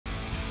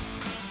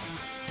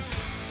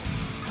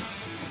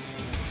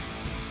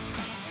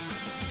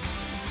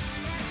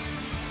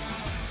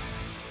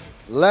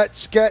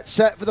Let's get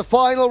set for the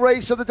final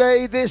race of the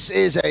day. This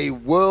is a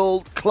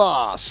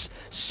world-class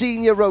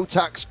Senior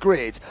Rotax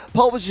grid.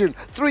 Pole position,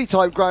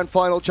 three-time Grand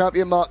Final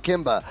champion Mark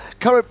Kimber.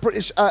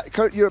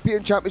 Current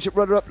European Championship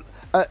runner-up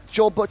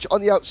John Butcher on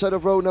the outside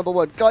of row number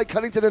 1. Guy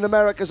Cunnington and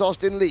America's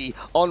Austin Lee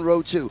on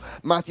row 2.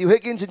 Matthew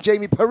Higgins and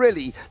Jamie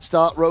Perilli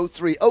start row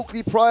 3.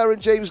 Oakley Pryor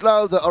and James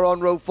Lowther are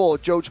on row 4.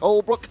 George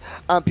Holbrook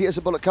and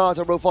Pearson Bullock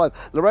Carter on row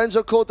 5.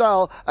 Lorenzo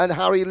Cordal and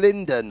Harry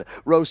Linden,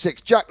 row 6.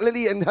 Jack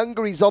Lilly and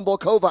Hungary's Zombor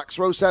Kovacs,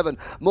 row 7.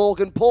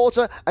 Morgan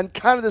Porter and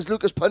Canada's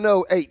Lucas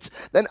Pinot, 8.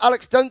 Then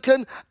Alex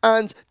Duncan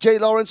and Jay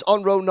Lawrence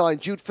on row 9.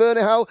 Jude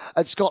Fernehow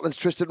and Scotland's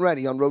Tristan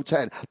Rennie on row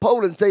 10.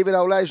 Poland's David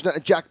Olejna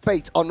and Jack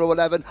Bate on row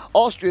 11.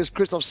 Austria's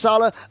Christoph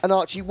Sala and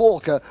Archie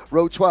Walker,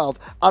 row 12.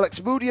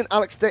 Alex Moody and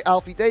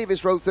Alfie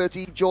Davis, row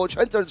 13. George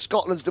Hunter and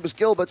Scotland's Lewis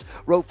Gilbert,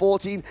 row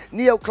 14.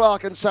 Neil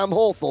Clark and Sam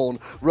Hawthorne,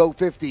 row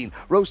 15.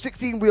 Row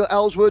 16, Will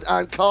Ellswood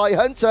and Kai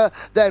Hunter.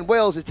 Then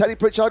Wales is Teddy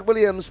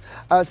Pritchard-Williams.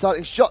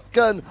 Starting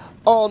shotgun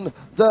on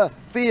the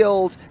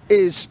field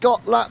is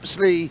Scott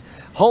Lapsley.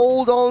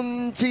 Hold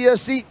on to your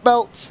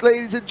seatbelts,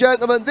 ladies and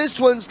gentlemen. This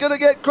one's going to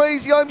get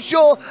crazy, I'm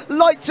sure.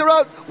 Lights are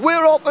out,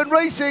 we're off and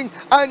racing,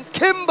 and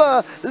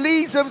Kimber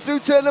leads them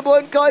through turn number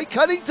 1. Guy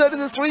Cunnington in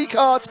the 3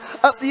 carts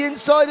up the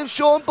inside of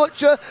Sean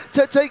Butcher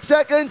to take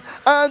second,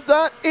 and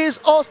that is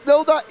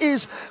that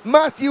is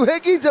Matthew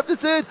Higgins up to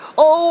 3rd.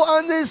 Oh,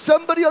 and there's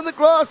somebody on the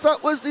grass.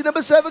 That was the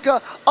number 7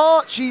 car.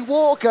 Archie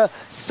Walker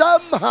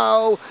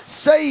somehow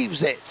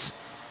saves it.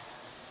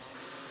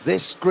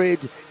 This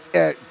grid,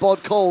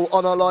 Bod Cole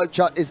on our live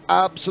chat is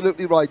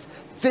absolutely right.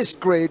 This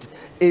grid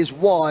is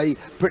why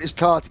British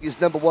karting is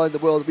number 1 in the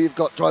world. We've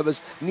got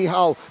drivers, ni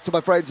hao to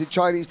my friends in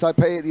Chinese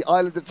Taipei, the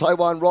island of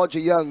Taiwan. Roger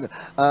Young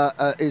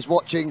is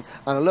watching,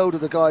 and a load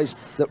of the guys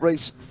that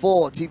race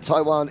for Team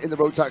Taiwan in the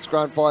Rotax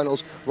Grand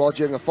Finals.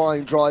 Roger Young, a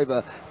fine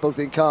driver, both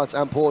in karts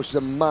and Porsches,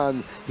 and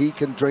man, he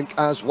can drink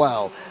as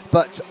well.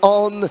 But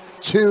on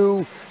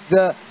to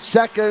the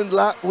second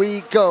lap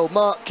we go.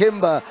 Mark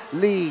Kimber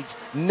leads.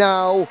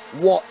 Now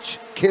watch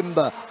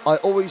Kimber. I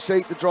always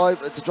say to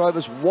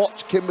drivers,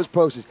 watch Kimber's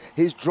process.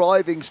 His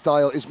driving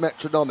style is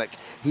metronomic.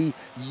 He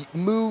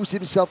moves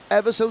himself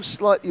ever so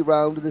slightly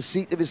round in the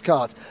seat of his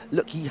kart.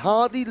 Look, he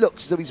hardly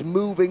looks as though he's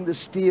moving the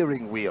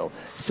steering wheel.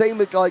 Same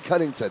with Guy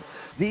Cunnington.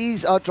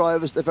 These are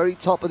drivers at the very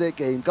top of their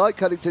game. Guy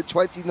Cunnington,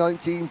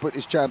 2019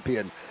 British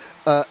champion,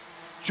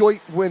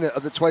 joint winner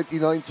of the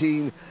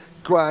 2019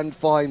 Grand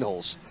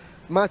Finals.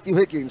 Matthew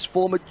Higgins,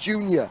 former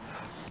junior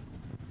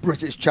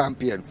British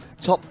champion,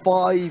 top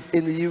 5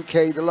 in the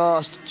UK the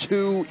last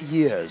 2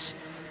 years.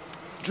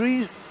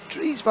 Dries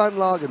van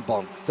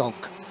Lagenbonk.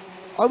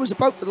 I was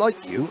about to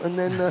like you, and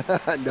then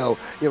no,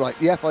 you're right.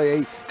 The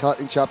FIA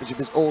karting championship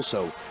is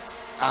also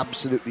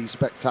absolutely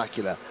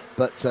spectacular,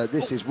 but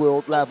this is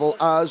world level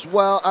as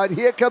well. And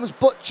here comes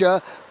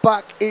Butcher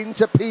back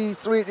into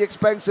P3 at the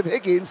expense of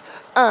Higgins,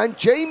 and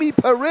Jamie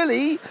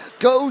Perilli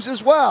goes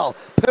as well.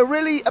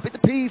 Perilli up into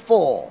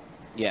P4.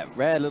 Yeah,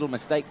 rare little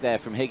mistake there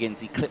from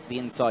Higgins. He clipped the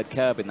inside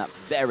curb in that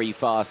very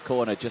fast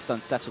corner, just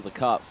unsettled the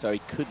kart, so he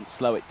couldn't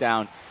slow it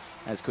down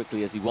as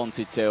quickly as he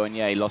wanted to. And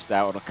yeah, he lost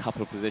out on a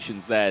couple of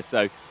positions there,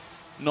 so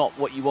not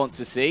what you want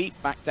to see.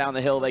 Back down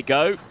the hill they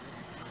go.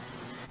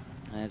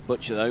 There's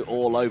Butcher, though,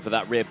 all over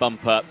that rear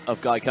bumper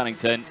of Guy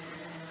Cunnington.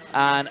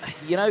 And,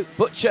 you know,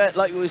 Butcher,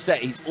 like we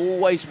said, he's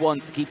always one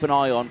to keep an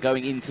eye on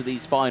going into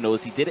these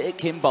finals. He did it at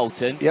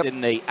Kimbolton,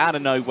 didn't he? Out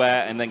of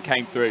nowhere, and then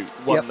came through,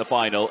 won the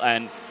final.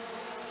 And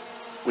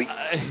we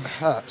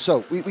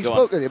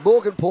spoke earlier.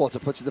 Morgan Porter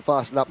puts in the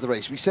fast lap of the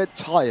race. We said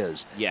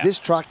tyres. Yeah. This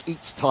track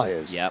eats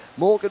tyres. Yep.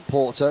 Morgan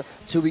Porter,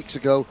 2 weeks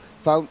ago,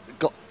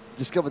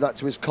 discovered that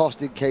to his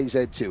cost in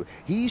KZ2.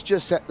 He's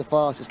just set the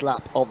fastest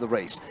lap of the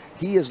race.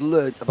 He has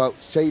learnt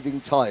about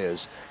saving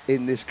tyres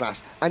in this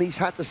class, and he's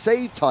had to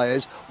save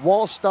tyres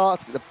while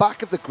starting at the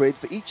back of the grid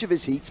for each of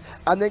his heats,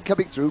 and then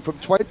coming through from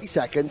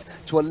 22nd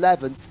to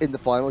 11th in the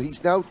final.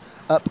 He's now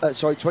up,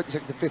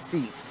 22nd to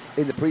 15th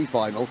in the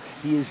pre-final.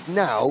 He is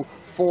now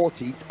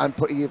 14th and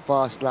putting in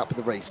fast lap of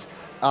the race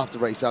after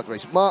race after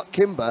race. Mark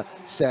Kimber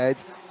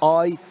said,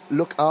 I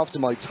look after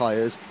my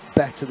tyres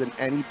better than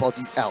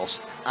anybody else,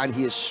 and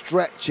he is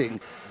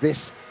stretching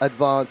this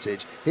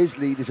advantage. His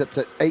lead is up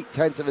to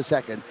 0.8 of a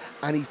second,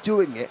 and he's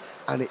doing it,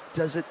 and it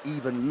doesn't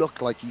even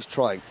look like he's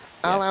trying.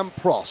 Yeah. Alain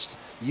Prost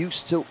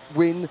used to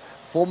win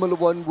Formula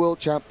 1 World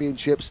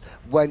Championships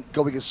when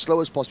going as slow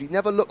as possible. He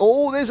never looked,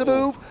 oh, there's a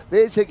move,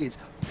 there's Higgins.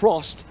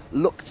 Prost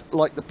looked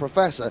like the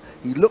professor.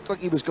 He looked like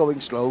he was going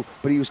slow,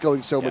 but he was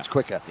going so much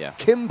quicker. Yeah.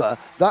 Kimber,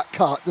 that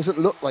kart doesn't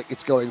look like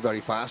it's going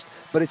very fast,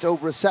 but it's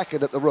over a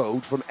second at the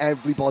road from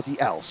everybody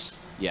else.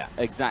 Yeah,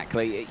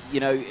 exactly. You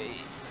know,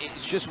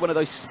 it's just one of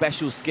those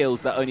special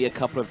skills that only a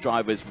couple of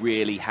drivers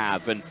really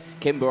have, and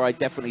Kimber, I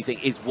definitely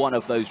think, is one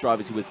of those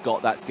drivers who has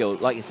got that skill.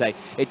 Like you say,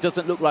 it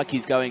doesn't look like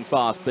he's going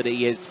fast, but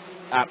he is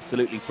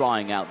absolutely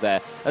flying out there,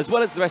 as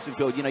well as the rest of the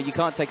field. You know, you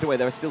can't take it away.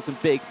 There are still some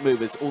big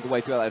movers all the way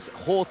through. There's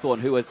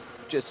Hawthorne, who has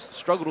just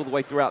struggled all the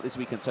way throughout this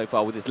weekend so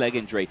far with his leg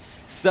injury.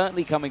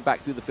 Certainly coming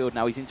back through the field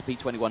now. He's into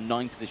P21,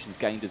 9 positions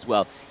gained as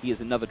well. He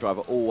is another driver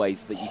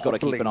always that you've got to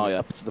keep an eye on.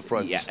 Up to the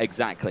front. Yeah,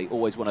 exactly.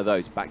 Always one of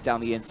those. Back down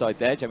the inside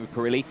there, Jamie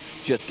Perilli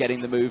just getting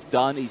the move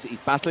done.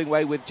 He's battling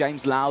away with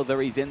James Lowther.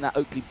 He's in that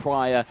Oakley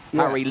Pryor,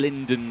 Harry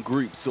Linden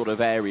group sort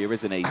of area,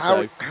 isn't he?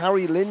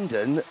 Harry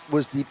Linden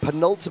was the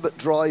penultimate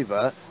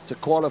driver to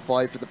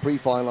qualify for the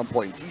pre-final on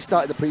points. He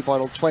started the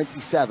pre-final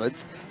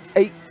 27th,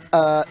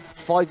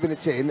 5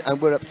 minutes in, and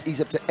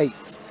he's up to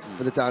 8th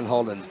for the Dan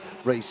Holland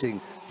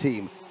Racing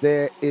team.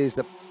 There is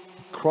the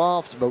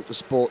Craft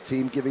Motorsport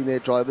team giving their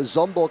drivers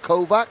Zombor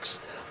Kovacs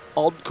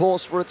on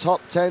course for a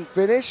top 10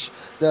 finish.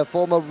 The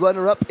former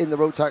runner-up in the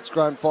Rotax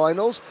Grand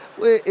Finals.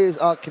 Where is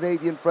our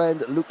Canadian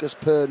friend Lucas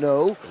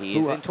Pernaut? He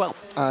is in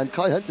 12th. And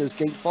Kai Hunter's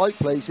gained 5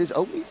 places,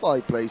 only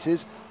 5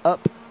 places,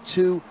 up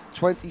to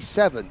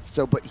 27th.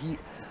 So, but he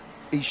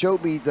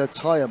showed me the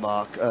tyre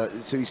mark.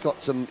 So he's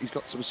got some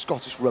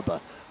Scottish rubber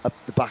up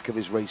the back of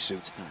his race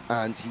suit,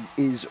 and he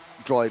is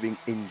driving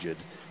injured.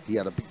 He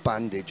had a big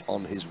bandage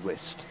on his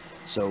wrist,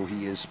 so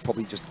he is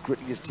probably just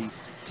gritting his teeth,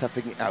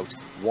 toughing it out.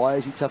 Why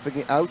is he toughing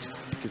it out?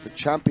 Because the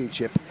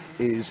championship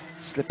is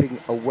slipping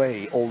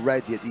away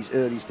already at these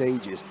early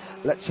stages.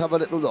 Let's have a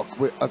little look.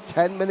 We have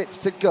 10 minutes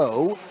to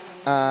go,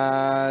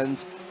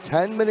 and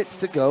 10 minutes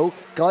to go.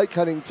 Guy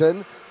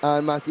Cunnington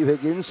and Matthew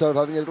Higgins sort of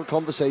having a little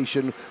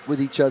conversation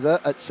with each other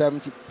at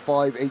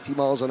 75, 80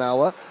 miles an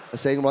hour,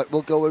 saying, right,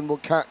 we'll go and we'll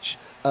catch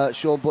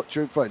Sean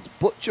Butcher in front.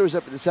 Butcher is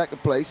up in the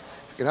 2nd place.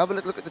 If you can have a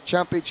look at the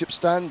championship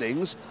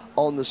standings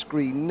on the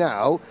screen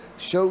now,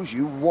 shows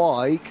you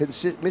why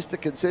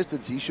Mr.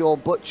 Consistency, Sean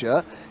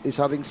Butcher, is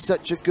having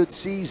such a good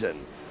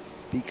season,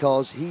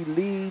 because he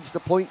leads the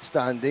point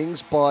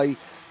standings by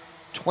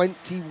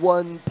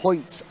 21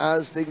 points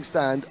as things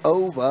stand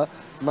over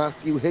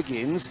Matthew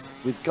Higgins,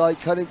 with Guy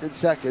Cunnington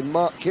 2nd.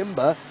 Mark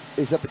Kimber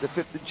is up at the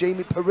 5th, and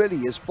Jamie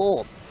Perilli is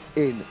 4th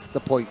in the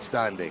point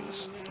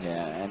standings.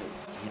 Yeah, and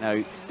it's, you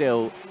know,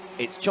 still,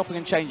 it's chopping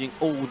and changing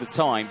all the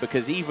time,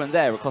 because even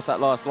there, across that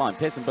last line,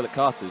 Pearson Bullock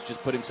Carter's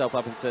just put himself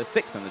up into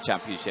 6th in the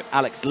championship.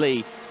 Alex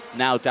Lee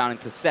now down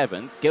into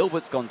 7th.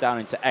 Gilbert's gone down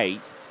into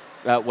 8th.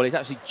 Well, he's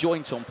actually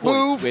joint on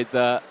points with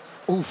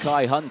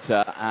Kai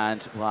Hunter,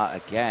 and, well,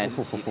 again,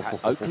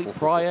 Oakley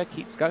Pryor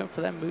keeps going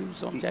for them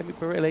moves on Jamie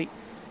Perilli.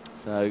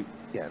 So,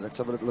 yeah, let's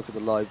have a look at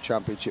the live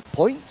championship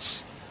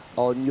points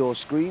on your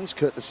screens,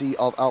 courtesy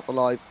of Alpha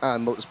Live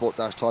and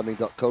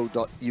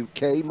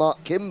motorsport-timing.co.uk.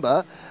 Mark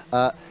Kimber,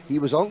 he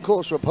was on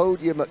course for a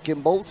podium at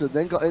Kimbolton,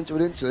 then got into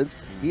an incident.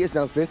 He is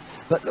now 5th.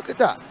 But look at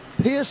that.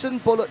 Pearson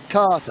Bullock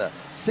Carter,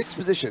 6th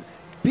position.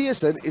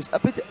 Pearson is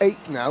up into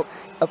 8th now.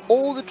 Of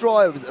all the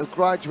drivers that have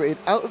graduated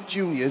out of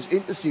juniors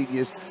into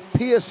seniors,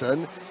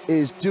 Pearson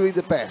is doing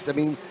the best. I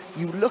mean,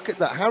 you look at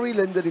that. Harry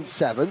Linden in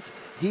 7th.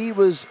 He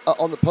was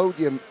on the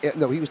podium.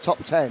 No, he was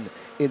top 10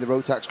 in the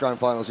Rotax Grand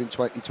Finals in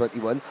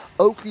 2021.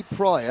 Oakley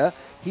Pryor,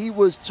 he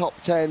was top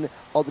 10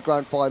 of the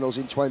Grand Finals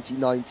in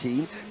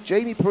 2019.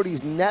 Jamie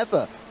Perilli's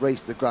never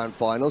raced the Grand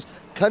Finals.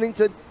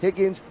 Cunnington,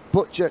 Higgins,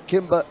 Butcher,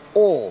 Kimber,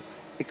 all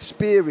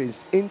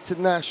experienced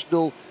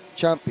international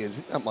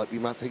champions. That might be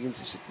Matt Higgins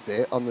who sits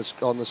there on the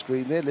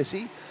screen there.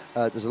 Lissy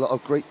does a lot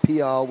of great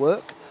PR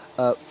work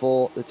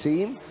for the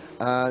team.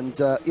 And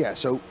yeah,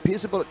 so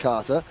Pearson Bullock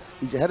Carter,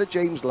 he's ahead of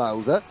James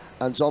Lowther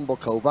and Zombor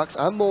Kovacs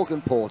and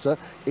Morgan Porter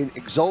in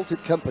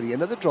exalted company.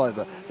 Another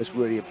driver that's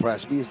really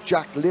impressed me is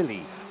Jack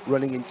Lilly,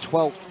 running in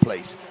 12th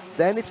place.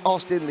 Then it's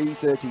Austin Lee,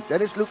 13th.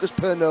 Then it's Lucas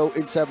Pernaut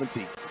in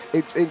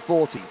 17th, in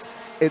 14th.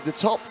 In the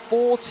top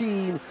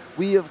 14,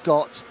 we have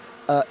got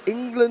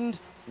England,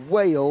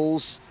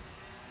 Wales,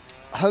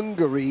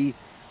 Hungary,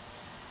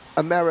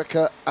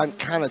 America and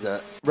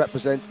Canada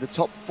represent the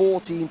top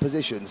 14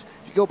 positions.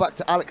 If you go back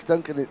to Alex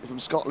Duncan from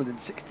Scotland in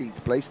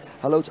 16th place,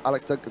 hello to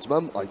Alex Duncan's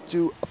mum. I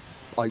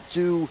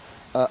do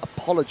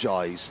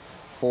apologise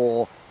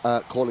for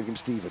calling him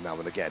Stephen now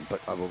and again, but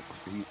I will.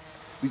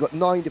 We've got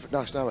 9 different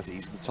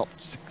nationalities in the top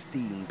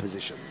 16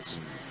 positions.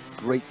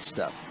 Great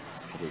stuff.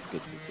 It is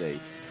good to see.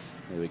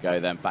 Here we go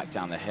then, back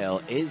down the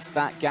hill. Is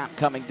that gap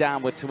coming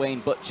down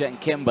between Butcher and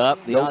Kimber?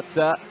 The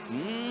answer,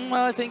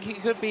 well, I think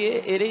it could be,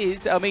 it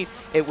is. I mean,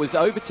 it was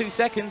over 2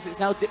 seconds. It's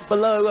now dipped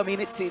below. I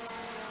mean,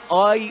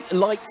 I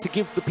like to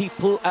give the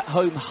people at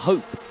home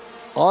hope.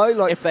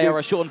 If they are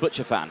a Sean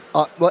Butcher fan.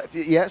 Well,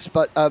 yes,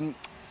 but,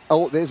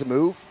 oh, there's a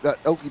move that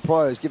Oakley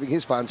Pryor is giving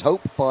his fans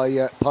hope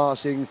by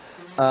passing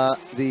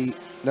the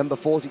number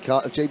 40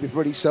 car of JB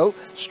Perilli. So,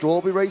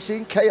 Strawberry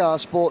Racing, KR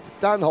Sport,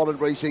 Dan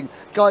Holland Racing,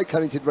 Guy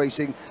Cunnington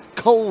Racing,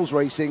 Coles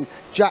Racing,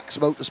 Jack's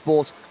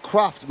Motorsport,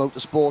 Craft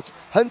Motorsport,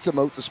 Hunter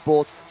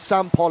Motorsport,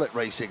 Sam Pollitt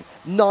Racing.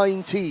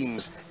 9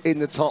 teams in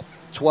the top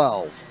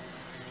 12.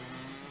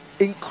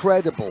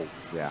 Incredible.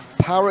 Yeah.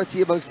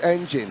 Parity amongst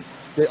engine.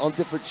 They're on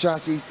different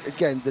chassis.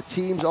 Again, the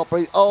teams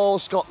operate. Oh,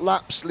 Scott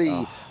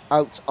Lapsley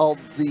out of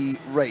the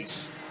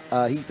race.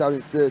 He's down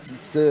in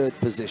 33rd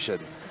position.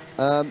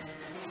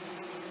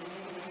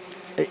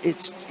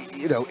 It's,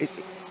 you know,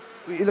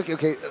 look,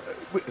 okay,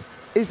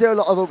 is there a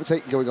lot of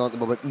overtaking going on at the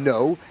moment?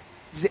 No.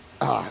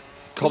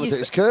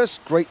 commentator's curse.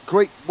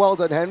 Great, well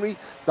done, Henry.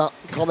 That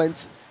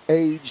comment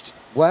aged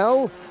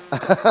well.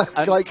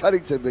 Guy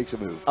Cunnington makes a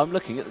move. I'm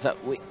looking at this.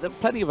 There are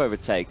plenty of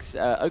overtakes.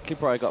 Oakley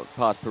Pryor got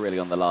past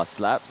Pirilli on the last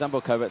lap.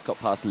 Zambor Kovacs got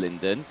past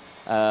Linden.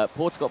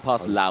 Porter got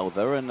past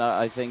Lowther, and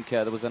I think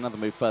there was another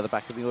move further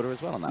back in the order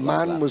as well on that last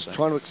lap. Man was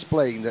trying to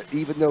explain that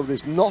even though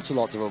there's not a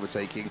lot of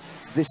overtaking,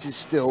 this is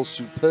still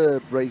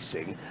superb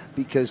racing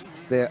because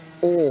they're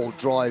all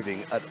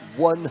driving at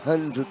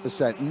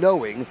 100%,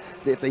 knowing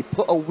that if they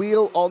put a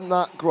wheel on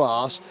that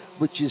grass,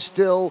 which is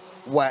still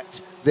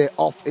wet, they're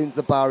off into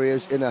the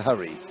barriers in a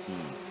hurry.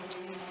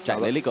 Jack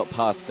Lilly got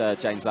past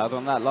James Lowther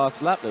on that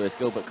last lap. Lewis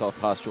Gilbert got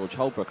past George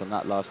Holbrook on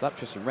that last lap.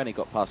 Tristan Rennie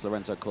got past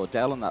Lorenzo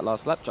Cordell on that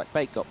last lap. Jack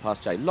Bate got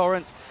past Jay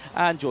Lawrence.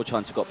 And George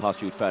Hunter got past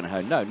Jude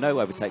Fernahone.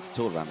 No overtakes at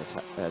all around this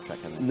track.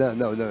 No,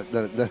 none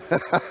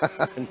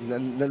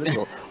at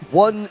all.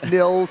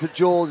 1-0 to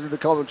George in the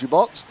commentary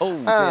box. Oh,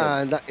 dear.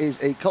 And that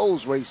is a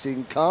Coles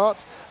Racing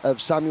kart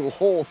of Samuel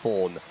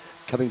Hawthorne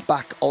coming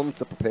back onto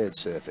the prepared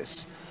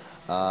surface.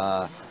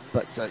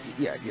 But,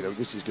 yeah, you know,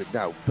 this is good.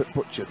 Now,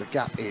 Butcher, the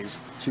gap is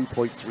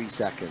 2.3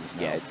 seconds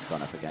now. Yeah, it's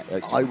gone up again.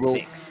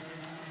 It's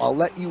I'll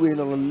let you in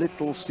on a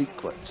little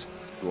secret,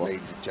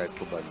 ladies and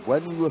gentlemen.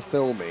 When we were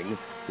filming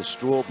the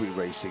Strawberry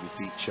Racing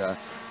feature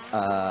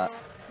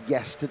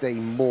yesterday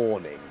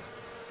morning,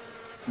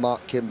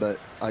 Mark Kimber,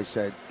 I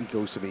said, he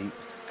goes to me,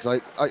 because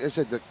I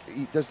said that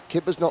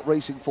Kimber's not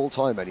racing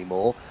full-time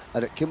anymore,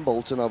 and at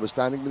Kimbolton I was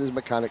standing with his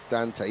mechanic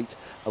Dan Tate,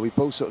 and we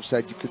both sort of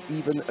said you could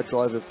even a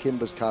driver of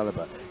Kimber's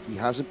calibre,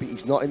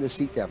 he's not in the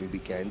seat every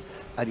weekend,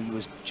 and he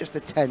was just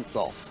a 10th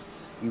off.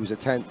 He was a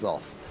 10th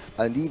off,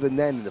 and even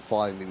then in the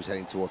final he was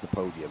heading towards the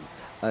podium.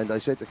 And I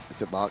said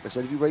to Mark, I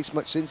said, have you raced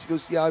much since? He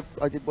goes, yeah,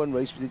 I did one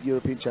race. We did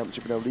European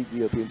Championship, and I lead the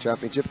European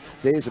Championship.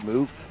 There's a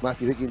move.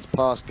 Matthew Higgins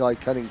passed Guy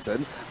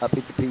Cunnington up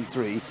into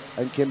P3,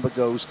 and Kimber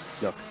goes,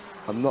 look,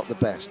 I'm not the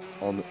best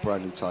on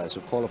brand new tyres,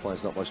 so qualifying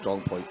is not my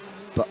strong point.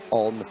 But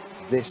on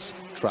this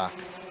track,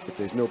 if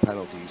there's no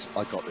penalties,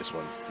 I got this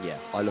one. Yeah.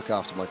 I look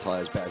after my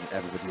tyres better than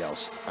everybody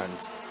else. And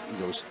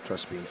he goes,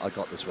 trust me, I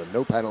got this one.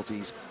 No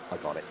penalties, I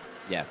got it.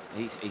 Yeah,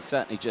 he's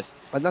certainly just...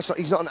 And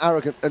he's not an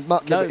arrogant... And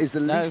Mark Kimber is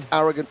the least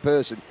arrogant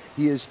person.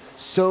 He is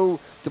so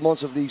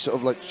demonstrably sort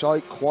of like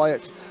shy,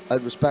 quiet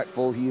and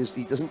respectful. He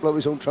doesn't blow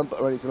his own trumpet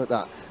or anything like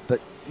that.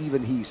 But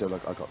even he said,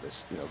 like, I got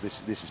this. You know,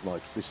 this is my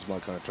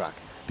kind of track.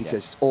 Because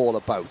it's all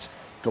about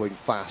going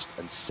fast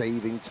and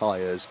saving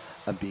tyres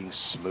and being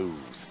smooth.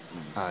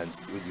 And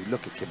when you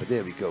look at Kimber,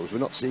 there he goes. We're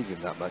not seeing him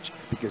that much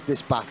because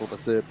this battle for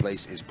third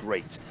place is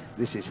great.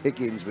 This is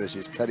Higgins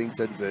versus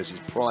Cunnington versus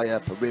Pryor,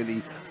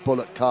 Pirilli,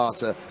 Bullock,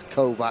 Carter,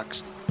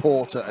 Kovacs,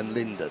 Porter and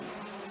Linden.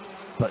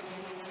 But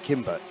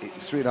Kimber,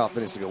 it's 3.5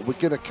 minutes ago. We're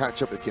going to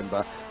catch up with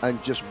Kimber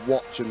and just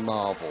watch and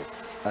marvel.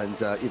 And,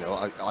 you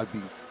know, I've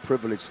been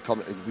privileged to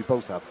comment, we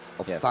both have,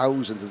 of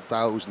thousands and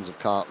thousands of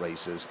kart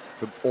racers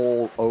from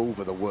all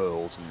over the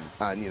world.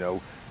 And, you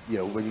know,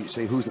 when you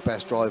say who's the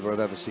best driver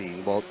I've ever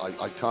seen, well,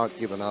 I can't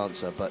give an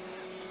answer, but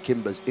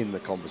Kimber's in the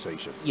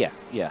conversation. Yeah,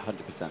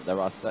 100%.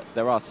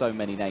 There are so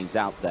many names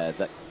out there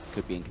that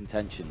could be in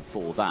contention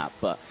for that,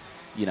 but,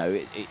 you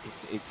know,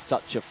 it's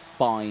such a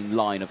fine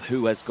line of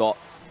who has got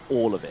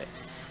all of it.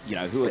 You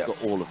know, who has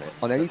got all of it.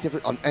 On any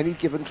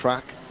given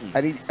track,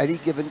 any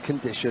given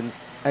condition,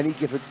 any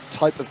given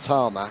type of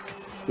tarmac,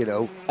 you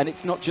know. And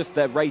it's not just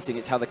their racing,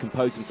 it's how they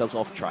compose themselves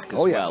off track as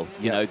well.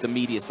 You know, the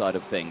media side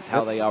of things,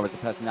 how they are as a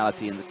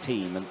personality in the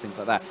team and things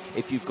like that.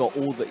 If you've got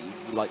all the,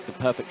 like the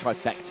perfect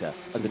trifecta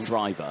as a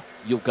driver,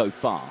 you'll go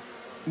far.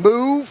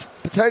 Move,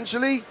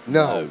 potentially?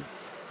 No.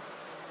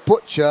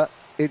 Butcher,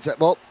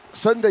 well,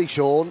 Sunday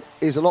Sean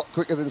is a lot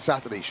quicker than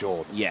Saturday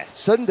Sean. Yes.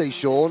 Sunday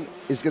Sean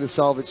is going to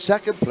salvage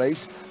second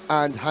place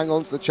and hang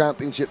on to the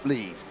championship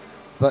lead.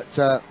 But,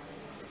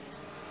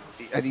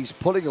 and he's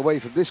pulling away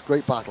from this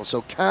great battle.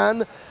 So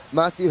can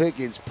Matthew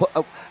Higgins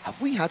have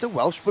we had a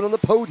Welshman on the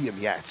podium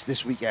yet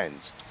this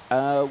weekend?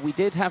 We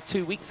did have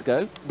 2 weeks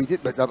ago. We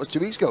did, but that was 2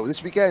 weeks ago.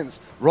 This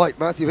weekend's right,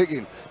 Matthew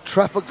Higgins.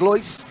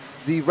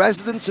 Trafalglois, the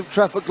residents of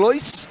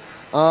Trafalglois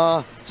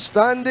are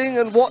standing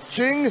and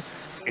watching.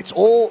 It's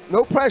all,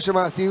 no pressure,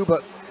 Matthew,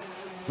 but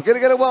if we're going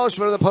to get a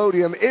Welshman on the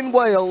podium in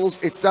Wales,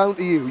 it's down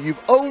to you. You've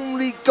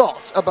only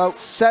got about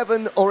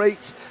 7 or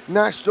 8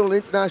 national and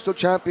international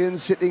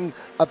champions sitting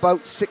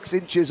about 6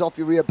 inches off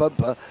your rear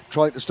bumper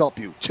trying to stop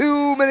you.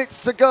 2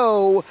 minutes to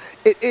go.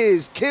 It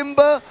is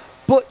Kimber,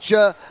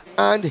 Butcher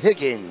and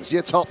Higgins,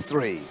 your top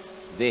 3.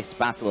 This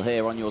battle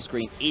here on your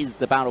screen is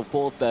the battle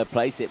for third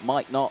place. It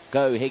might not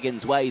go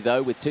Higgins' way,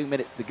 though, with 2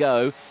 minutes to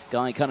go.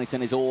 Guy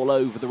Cunnington is all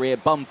over the rear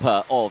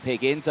bumper of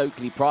Higgins.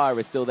 Oakley Pryor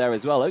is still there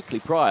as well. Oakley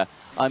Pryor,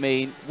 I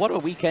mean, what a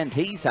weekend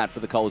he's had for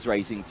the Coles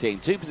Racing team.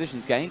 2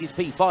 positions gained. He's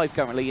P5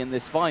 currently in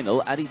this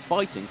final, and he's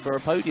fighting for a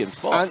podium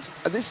spot.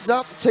 And this is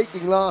after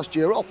taking last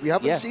year off. We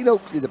haven't seen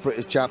Oakley in the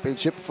British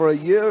Championship for a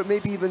year,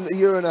 maybe even a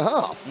year and a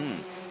half.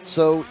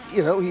 So,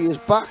 you know, he is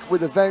back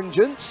with a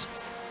vengeance.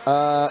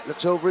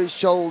 Looks over his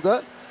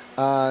shoulder.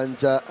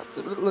 And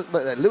look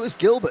at that. Lewis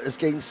Gilbert has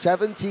gained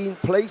 17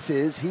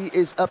 places. He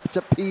is up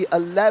to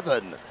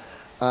P11.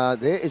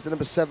 There is the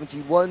number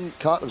 71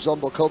 Kart of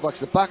Zombo Kovacs,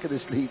 the back of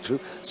this lead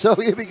group. So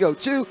here we go,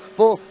 2,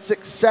 4,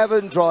 6,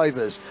 7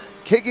 drivers.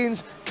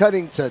 Higgins,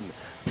 Cunnington,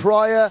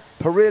 Pryor,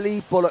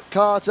 Perilli, Bullock,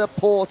 Carter,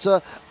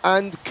 Porter,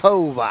 and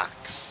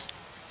Kovacs.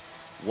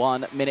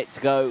 1 minute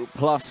to go,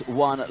 plus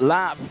 1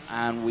 lap,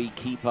 and we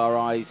keep our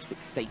eyes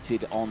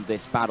fixated on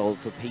this battle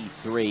for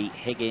P3.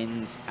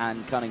 Higgins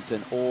and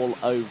Cunnington all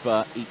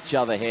over each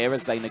other here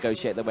as they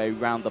negotiate their way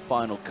around the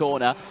final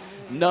corner.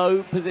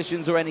 No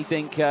positions or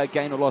anything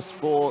gain or lost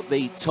for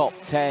the top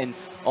 10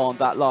 on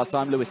that last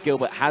time. Lewis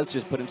Gilbert has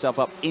just put himself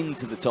up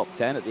into the top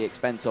 10 at the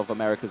expense of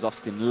America's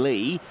Austin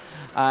Lee.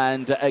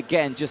 And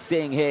again, just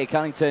seeing here,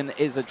 Cunnington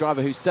is a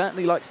driver who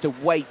certainly likes to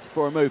wait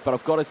for a move, but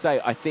I've got to say,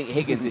 I think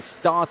Higgins is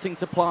starting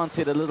to plant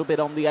it a little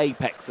bit on the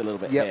apex a little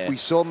bit here. We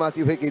saw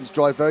Matthew Higgins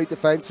drive very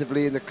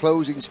defensively in the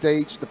closing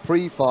stage, the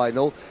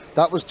pre-final.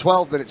 That was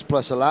 12 minutes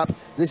plus a lap.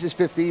 This is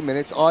 15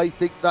 minutes. I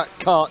think that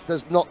Kart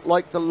does not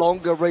like the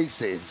longer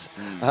races.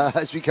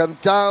 As we come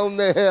down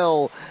the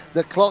hill,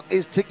 the clock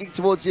is ticking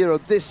towards 0.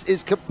 This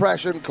is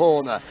compression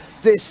corner.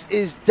 This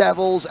is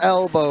Devil's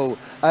Elbow.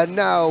 And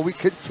now we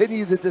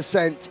continue the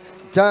descent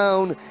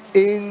down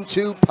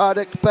into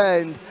Paddock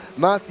Bend.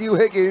 Matthew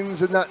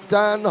Higgins and that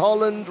Dan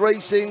Holland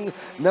Racing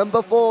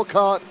number 4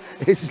 Kart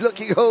is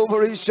looking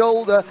over his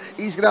shoulder.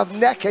 He's going to have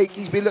neck ache.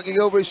 He's been looking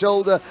over his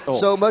shoulder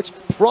so much.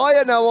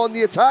 Pryor now on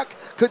the attack.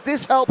 Could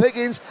this help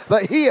Higgins?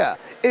 But here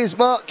is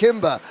Mark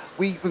Kimber.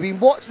 We've been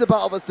watching the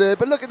battle for third,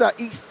 but look at that.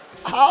 He's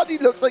hardly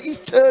looks like he's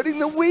turning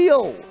the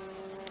wheel.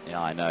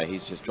 Yeah, I know.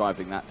 He's just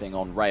driving that thing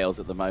on rails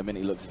at the moment.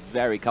 He looks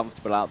very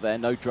comfortable out there.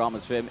 No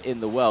dramas for him in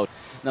the world.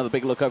 Another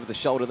big look over the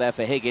shoulder there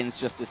for Higgins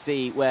just to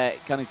see where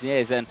Cunnington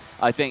is. And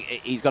I think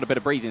he's got a bit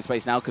of breathing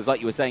space now because, like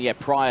you were saying, yeah,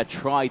 Pryor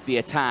tried the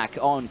attack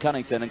on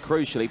Cunnington. And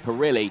crucially,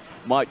 Perilli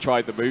might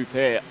try the move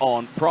here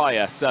on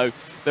Pryor. So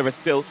there are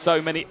still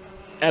so many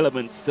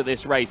elements to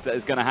this race that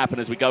is going to happen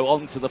as we go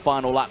on to the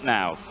final lap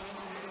now.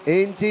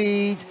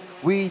 Indeed,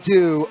 we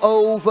do.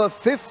 Over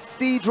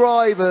 50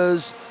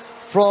 drivers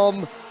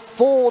from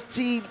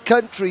 14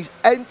 countries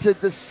entered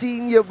the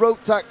Senior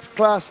Rotax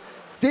class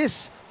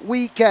this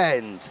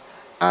weekend,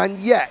 and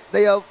yet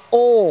they have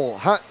all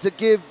had to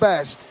give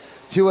best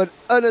to an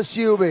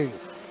unassuming,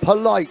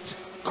 polite,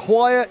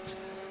 quiet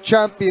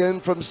champion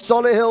from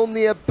Solihull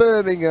near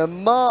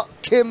Birmingham. Mark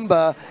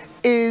Kimber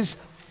is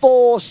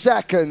 4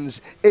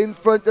 seconds in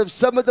front of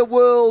some of the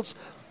world's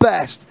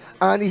best,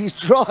 and he's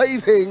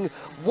driving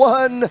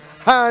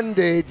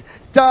one-handed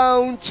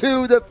down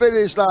to the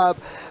finish line.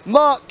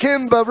 Mark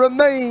Kimber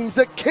remains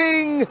the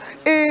king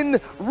in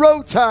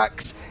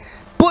Rotax.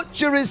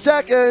 Butcher is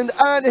second,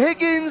 and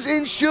Higgins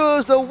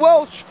ensures the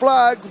Welsh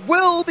flag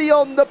will be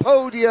on the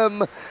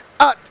podium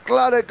at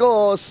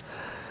Gladagorse.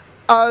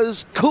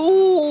 As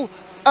cool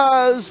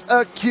as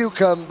a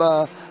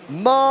cucumber,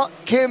 Mark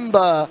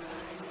Kimber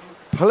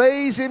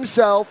plays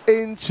himself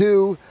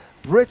into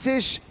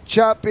British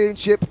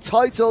Championship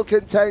title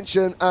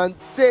contention, and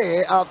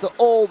there, after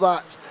all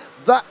that,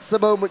 that's the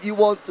moment you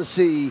want to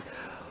see.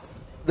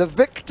 The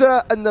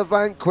victor and the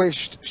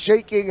vanquished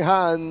shaking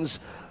hands.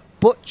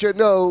 Butcher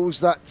knows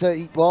that,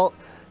 well,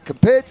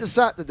 compared to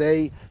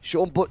Saturday,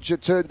 Sean Butcher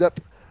turned up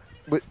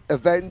with a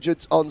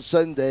vengeance on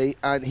Sunday,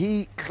 and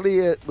he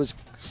was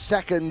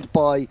second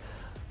by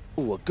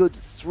a good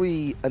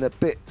 3 and a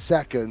bit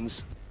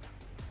seconds.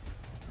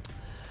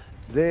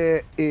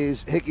 There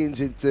is Higgins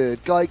in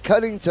third, Guy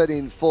Cunnington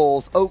in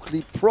fourth,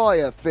 Oakley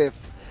Pryor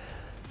fifth,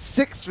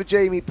 6th for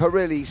Jamie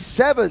Perilli,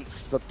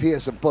 7th for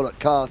Pearson Bullock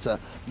Carter,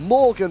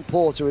 Morgan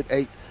Porter in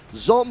 8th,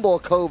 Zombo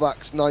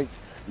Kovacs 9th,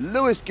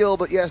 Lewis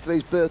Gilbert,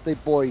 yesterday's birthday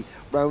boy,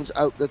 rounds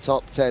out the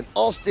top 10.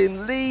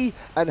 Austin Lee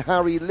and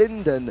Harry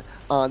Linden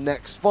are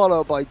next,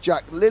 followed by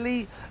Jack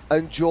Lilly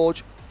and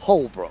George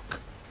Holbrook.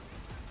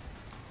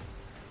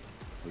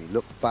 We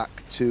look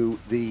back to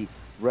the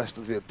rest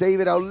of the field.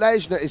 David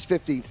O'Lesner is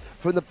 15th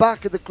from the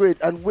back of the grid,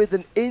 and with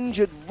an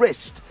injured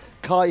wrist,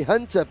 Kai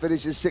Hunter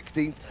finishes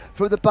 16th.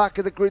 From the back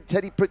of the grid,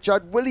 Teddy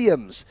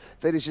Pritchard-Williams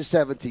finishes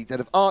 17th.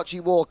 And of Archie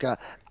Walker,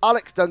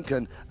 Alex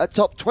Duncan, a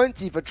top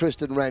 20 for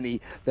Tristan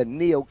Rennie, then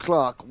Neil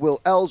Clark,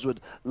 Will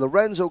Ellswood,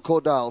 Lorenzo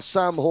Cordal,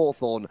 Sam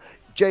Hawthorne,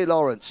 Jay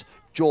Lawrence,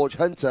 George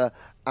Hunter,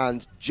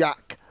 and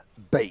Jack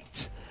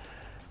Bate.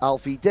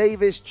 Alfie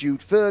Davis, Jude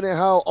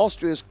Ferneyhough,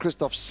 Austria's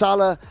Christoph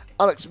Saller,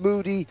 Alex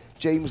Moody,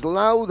 James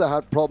Lowther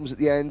had problems at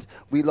the end.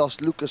 We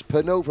lost Lucas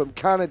Pernod from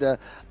Canada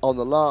on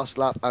the last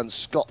lap, and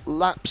Scott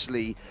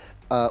Lapsley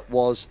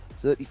was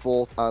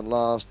 34th and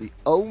last, the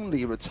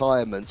only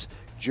retirement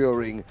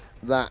during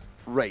that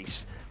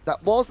race.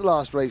 That was the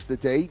last race of the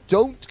day.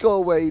 Don't go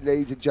away,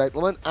 ladies and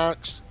gentlemen.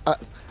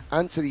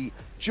 Anthony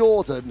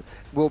Jordan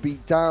will be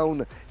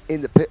down in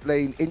the pit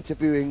lane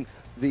interviewing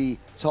the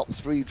top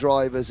 3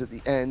 drivers at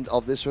the end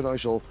of this one. I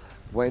shall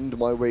wend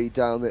my way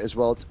down there as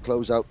well to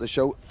close out the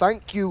show.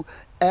 Thank you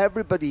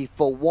everybody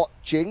for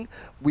watching.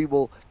 We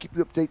will keep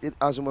you updated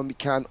as and when we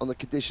can on the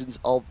conditions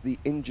of the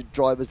injured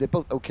drivers. They're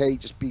both okay,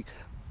 just be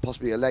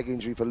possibly a leg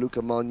injury for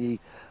Luca Magni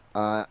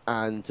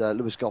and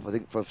Lewis Goff, I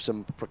think, for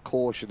some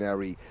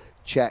precautionary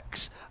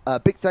checks.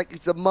 Big thank you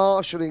to the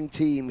marshalling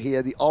team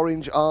here, the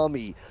Orange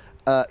Army,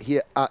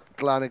 here at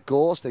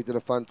Glenagorse. They did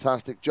a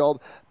fantastic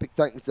job. Big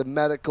thank you to the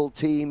medical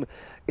team.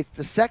 It's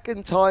the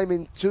second time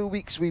in 2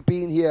 weeks we've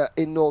been here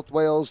in North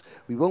Wales.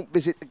 We won't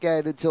visit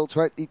again until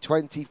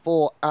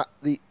 2024 at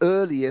the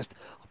earliest.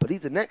 I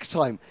believe the next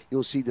time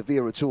you'll see the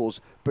Wera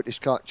Tours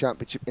British Kart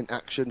Championship in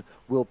action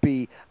will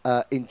be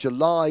in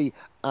July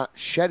at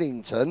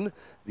Shenington.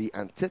 The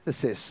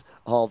antithesis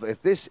of,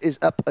 if this is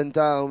up and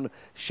down,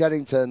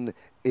 Shenington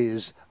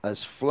is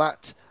as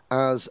flat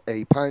as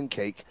a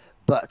pancake,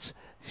 but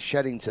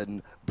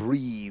Shenington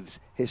breathes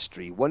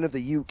history. One of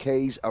the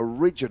UK's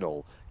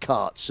original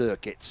kart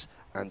circuits,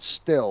 and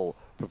still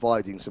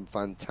providing some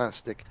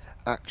fantastic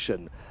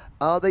action.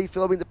 Are they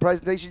filming the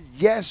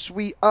presentations? Yes,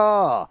 we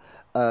are.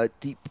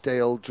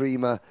 Deepdale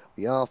Dreamer,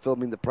 we are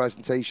filming the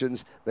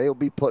presentations. They will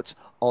be put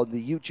on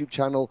the YouTube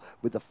channel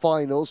with the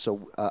finals.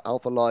 So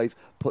Alpha Live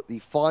put the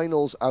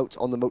finals out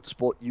on the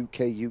Motorsport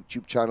UK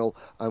YouTube channel,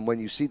 and when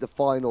you see the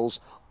finals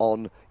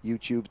on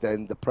YouTube,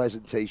 then the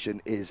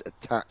presentation is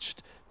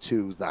attached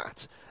to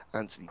that.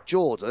 Anthony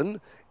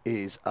Jordan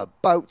is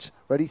about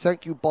ready.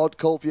 Thank you, Bod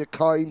Cole, for your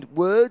kind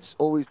words.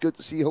 Always good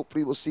to see you.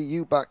 Hopefully we'll see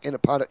you back in a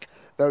paddock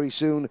very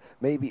soon,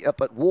 maybe up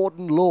at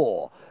Warden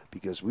Law,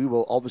 because we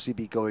will obviously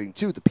be going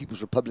to the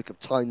People's Republic of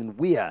Tyne and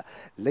Weir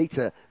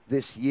later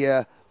this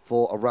year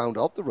for a round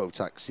of the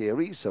Rotax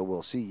series. So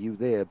we'll see you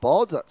there,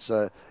 Bod. That's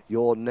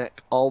your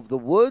neck of the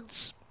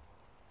woods.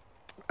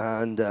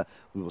 And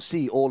we will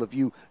see all of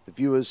you, the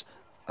viewers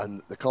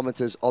and the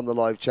commenters on the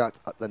live chat,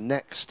 at the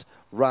next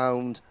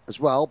round as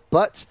well.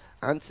 But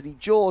Anthony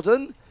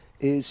Jordan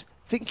is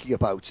thinking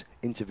about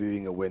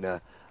interviewing a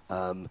winner.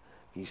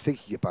 He's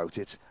thinking about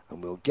it,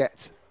 and we'll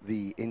get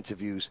the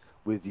interviews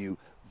with you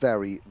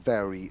very,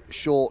 very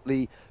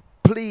shortly.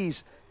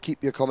 Please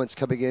keep your comments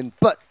coming in.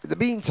 But in the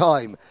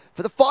meantime,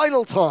 for the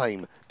final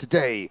time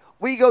today,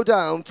 we go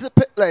down to the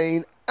pit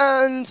lane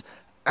and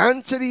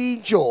Anthony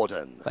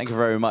Jordan. Thank you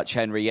very much,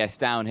 Henry. Yes,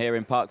 down here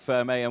in Parc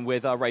Ferme and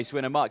with our race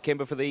winner, Mark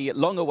Kimber, for the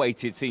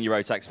long-awaited Senior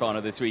Rotax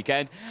final this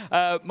weekend.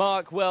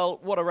 Mark, well,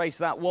 what a race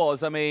that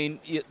was. I mean,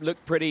 it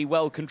looked pretty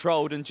well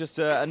controlled and just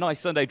a nice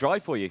Sunday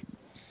drive for you.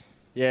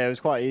 Yeah, it was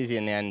quite easy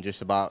in the end,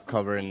 just about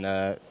covering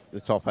the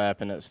top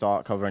hairpin at the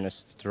start, covering the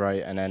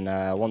straight, and then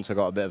once I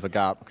got a bit of a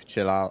gap, I could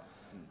chill out.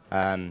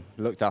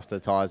 Looked after the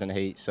tyres in the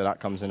heat, so that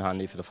comes in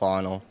handy for the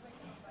final.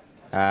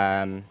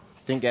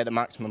 Didn't get the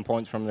maximum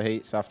points from the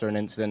heats after an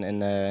incident in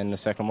the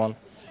second one,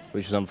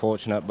 which was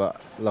unfortunate, but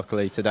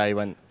luckily today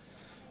went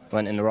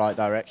in the right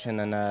direction,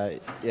 and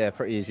yeah,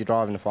 pretty easy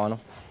drive in the final.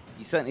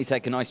 You certainly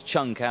take a nice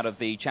chunk out of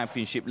the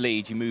championship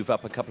lead. You move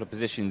up a couple of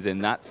positions in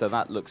that, so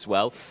that looks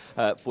well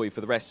for you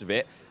for the rest of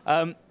it.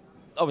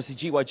 Obviously,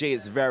 GYG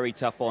is very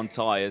tough on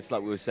tyres.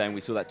 Like we were saying, we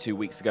saw that 2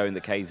 weeks ago in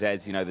the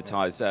KZs, you know, the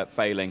tyres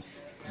failing.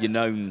 You're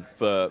known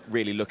for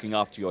really looking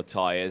after your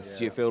tyres. Yeah.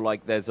 Do you feel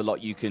like there's a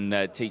lot you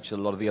can teach a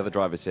lot of the other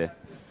drivers here?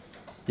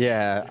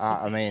 Yeah,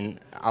 I mean,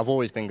 I've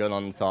always been good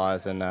on the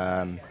tyres, and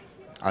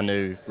I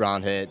knew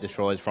round here it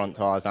destroys front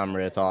tyres and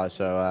rear tyres,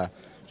 so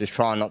just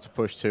trying not to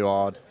push too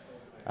hard,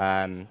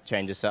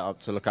 change the setup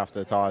to look after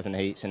the tyres and the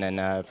heats, and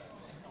then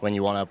when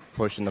you want to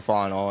push in the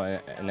final,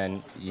 and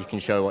then you can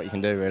show what you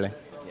can do, really.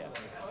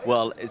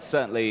 Well, it's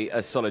certainly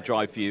a solid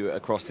drive for you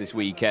across this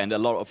weekend. A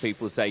lot of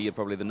people say you're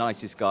probably the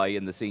nicest guy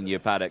in the senior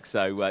paddock,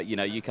 so, you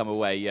know, you come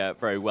away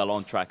very well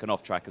on track and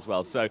off track as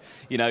well. So,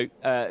 you know,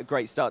 a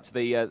great start to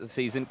the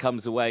season,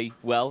 comes away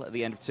well at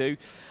the end of 2.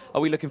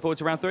 Are we looking forward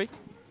to round 3?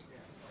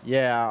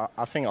 Yeah,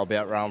 I think I'll be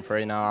at round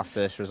 3 now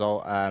after this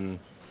result.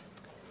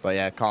 But,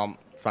 yeah, can't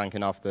thank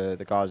enough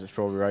the guys at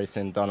Strawberry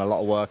Racing. Done a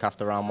lot of work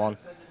after round 1,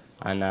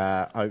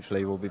 and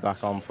hopefully we'll be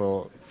back on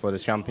for the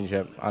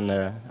championship and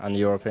the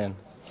European.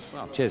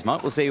 Well, cheers,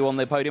 Mark. We'll see you on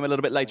the podium a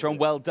little bit later on.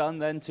 Well done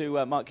then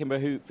to Mark Kimber,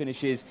 who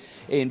finishes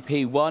in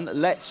P1.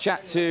 Let's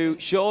chat to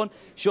Sean.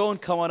 Sean,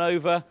 come on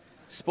over.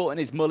 Sporting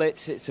his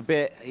mullet. It's a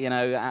bit, you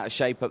know, out of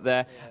shape up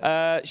there.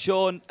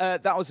 Sean,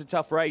 that was a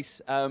tough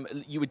race.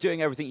 You were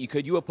doing everything you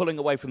could. You were pulling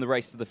away from the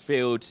race to the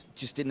field.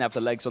 Just didn't have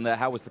the legs on there.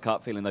 How was the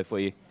kart feeling, though, for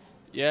you?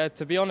 Yeah,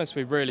 to be honest,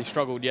 we really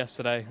struggled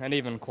yesterday, and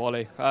even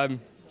quali. At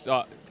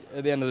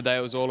the end of the day,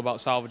 it was all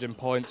about salvaging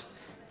points.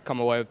 Come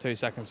away with 2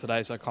 seconds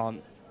today, so I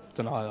can't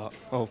deny that.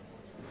 Oh,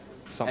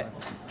 something.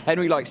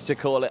 Henry likes to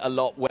call it a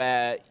lot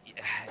where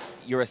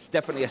you're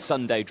definitely a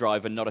Sunday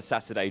driver, not a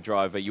Saturday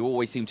driver. You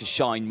always seem to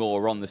shine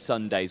more on the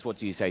Sundays. What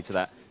do you say to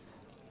that?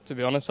 To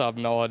be honest, I have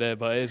no idea,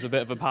 but it is a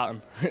bit of a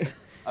pattern.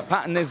 A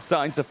pattern is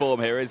starting to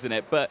form here, isn't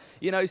it? But,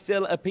 you know,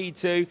 still a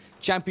P2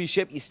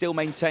 championship. You still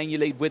maintain your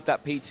lead with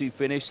that P2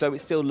 finish, so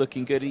it's still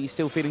looking good. Are you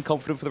still feeling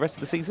confident for the rest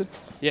of the season?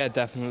 Yeah,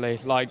 definitely.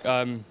 Like,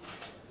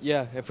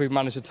 yeah, if we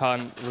manage to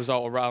turn the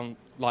result around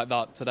like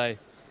that today,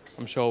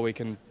 I'm sure we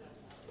can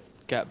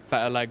get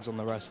better legs on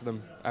the rest of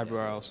them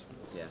everywhere else.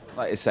 Yeah,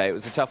 like I say, it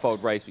was a tough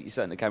old race, but you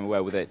certainly came away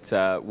with it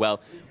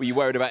well. Were you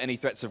worried about any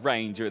threats of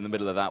rain during the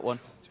middle of that one?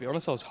 To be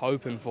honest, I was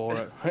hoping for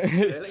it.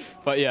 Really?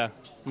 But yeah,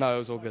 no, it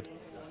was all good.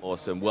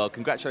 Awesome. Well,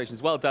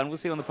 congratulations. Well done. We'll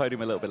see you on the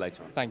podium a little bit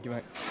later on. Thank you,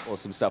 mate.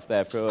 Awesome stuff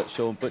there for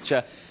Sean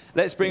Butcher.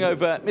 Let's bring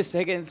over Mr.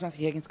 Higgins.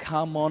 Matthew Higgins,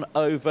 come on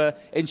over,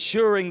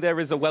 ensuring there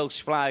is a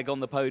Welsh flag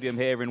on the podium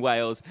here in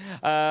Wales.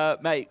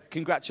 Mate,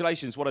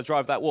 congratulations. What a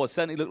drive that was.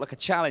 Certainly looked like a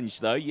challenge,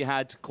 though. You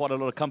had quite a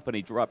lot of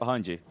company right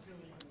behind you.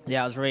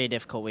 Yeah, it was a really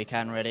difficult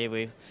weekend, really.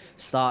 We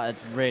started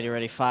really,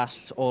 really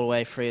fast all the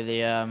way through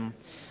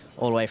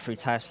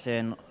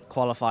testing,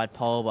 qualified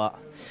pole, but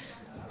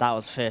that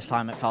was the first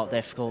time it felt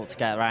difficult to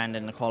get around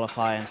in the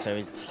qualifying, so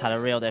we just had a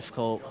real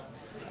difficult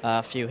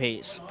few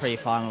heats.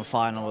 Pre-final,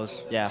 final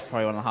was, yeah,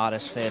 probably one of the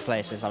hardest third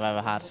places I've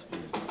ever had.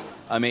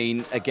 I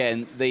mean,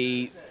 again,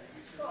 the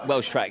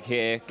Welsh track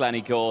here,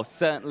 Gleneagor,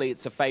 certainly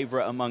it's a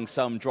favourite among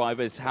some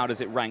drivers. How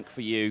does it rank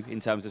for you in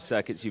terms of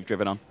circuits you've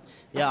driven on?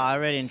 Yeah, I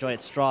really enjoy it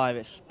to drive.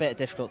 It's a bit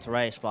difficult to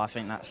race, but I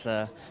think that's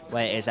the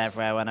way it is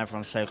everywhere when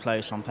everyone's so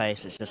close on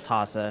pace. It's just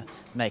hard to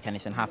make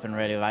anything happen,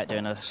 really, without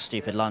doing a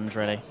stupid lunge,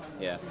 really.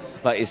 Yeah.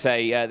 Like you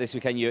say, this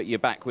weekend you're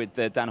back with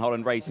the Dan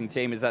Holland racing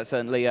team. Is that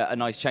certainly a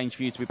nice change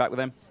for you to be back with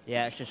them?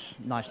 Yeah, it's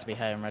just nice to be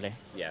home, really.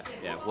 Yeah,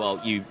 yeah.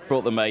 Well, you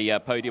brought them a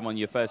podium on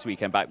your first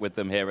weekend back with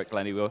them here at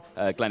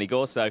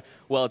Gleneagor, so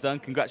well done.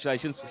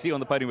 Congratulations. See you on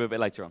the podium a bit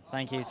later on.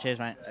 Thank you. Cheers,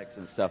 mate.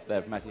 Excellent stuff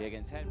there from Matthew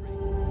Higgins. Henry.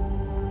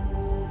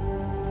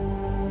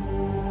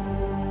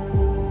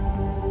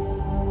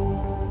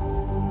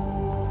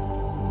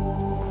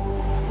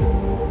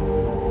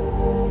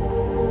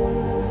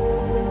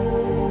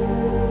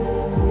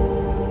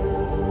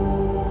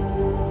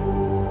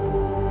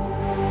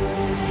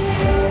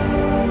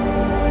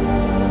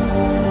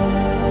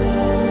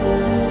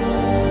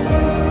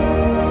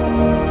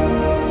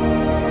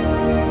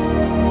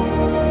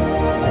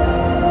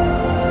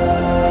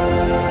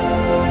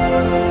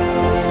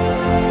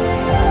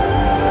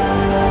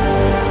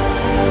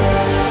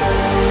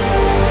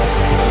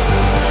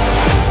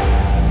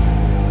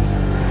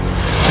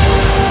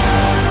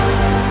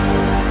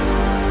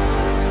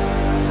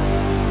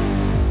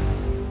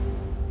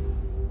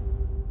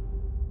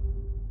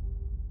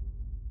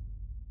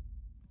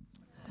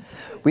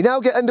 We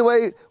now get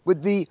underway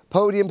with the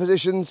podium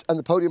positions and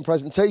the podium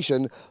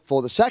presentation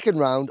for the second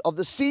round of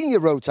the Senior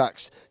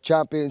Rotax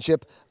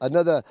Championship.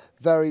 Another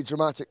very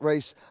dramatic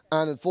race,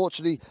 and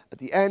unfortunately at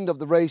the end of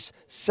the race,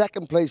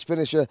 second place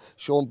finisher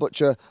Sean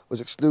Butcher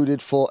was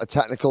excluded for a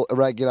technical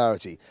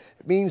irregularity.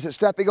 It means that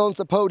stepping onto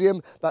the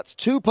podium, that's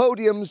 2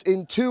 podiums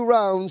in 2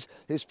 rounds,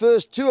 his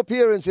first 2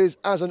 appearances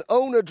as an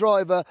owner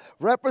driver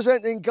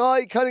representing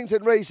Guy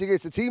Cunnington Racing.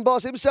 It's the team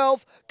boss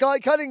himself, Guy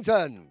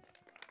Cunnington.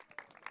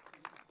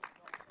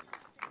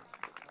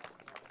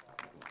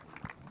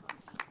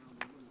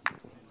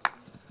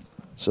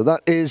 So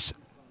that is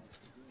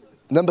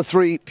number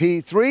 3,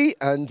 P3,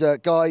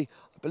 and Guy, I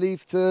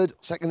believe,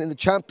 second in the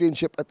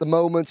championship at the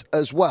moment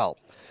as well.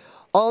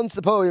 On to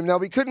the podium. Now,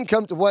 we couldn't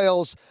come to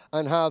Wales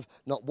and have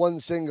not one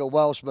single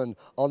Welshman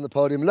on the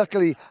podium.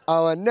 Luckily,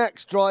 our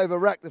next driver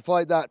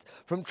rectified that.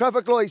 From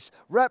Trefycloes,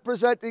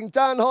 representing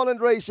Dan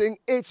Holland Racing,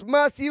 it's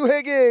Matthew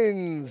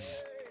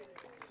Higgins.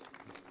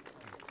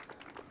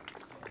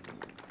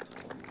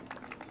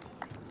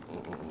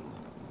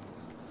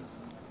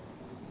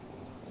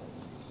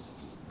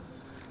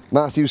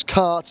 Matthew's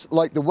kart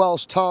liked the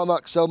Welsh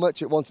tarmac so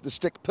much it wanted to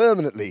stick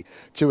permanently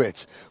to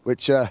it,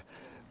 which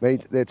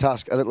made their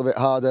task a little bit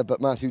harder,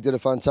 but Matthew did a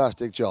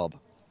fantastic job.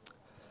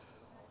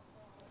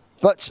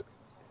 But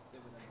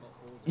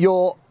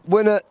your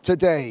winner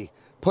today,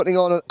 putting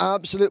on an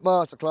absolute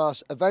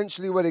masterclass,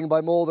 eventually winning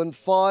by more than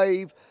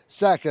 5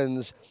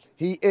 seconds,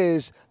 he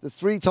is the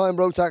 3-time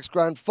Rotax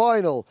Grand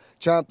Final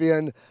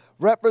champion,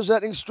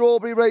 representing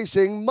Strawberry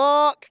Racing,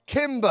 Mark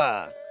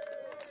Kimber.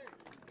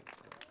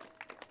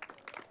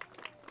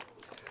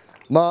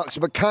 Mark's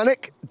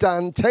mechanic,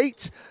 Dan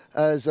Tate,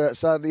 has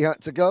sadly had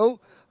to go.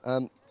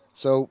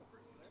 So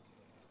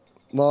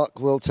Mark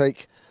will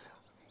take,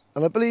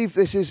 and I believe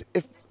this is,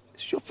 if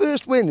it's your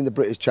first win in the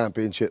British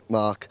Championship,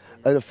 Mark,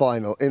 at a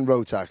final in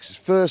Rotax. His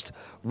first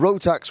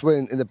Rotax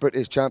win in the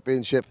British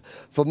Championship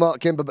for Mark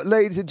Kimber. But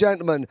ladies and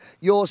gentlemen,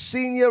 your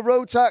Senior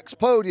Rotax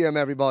podium,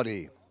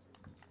 everybody.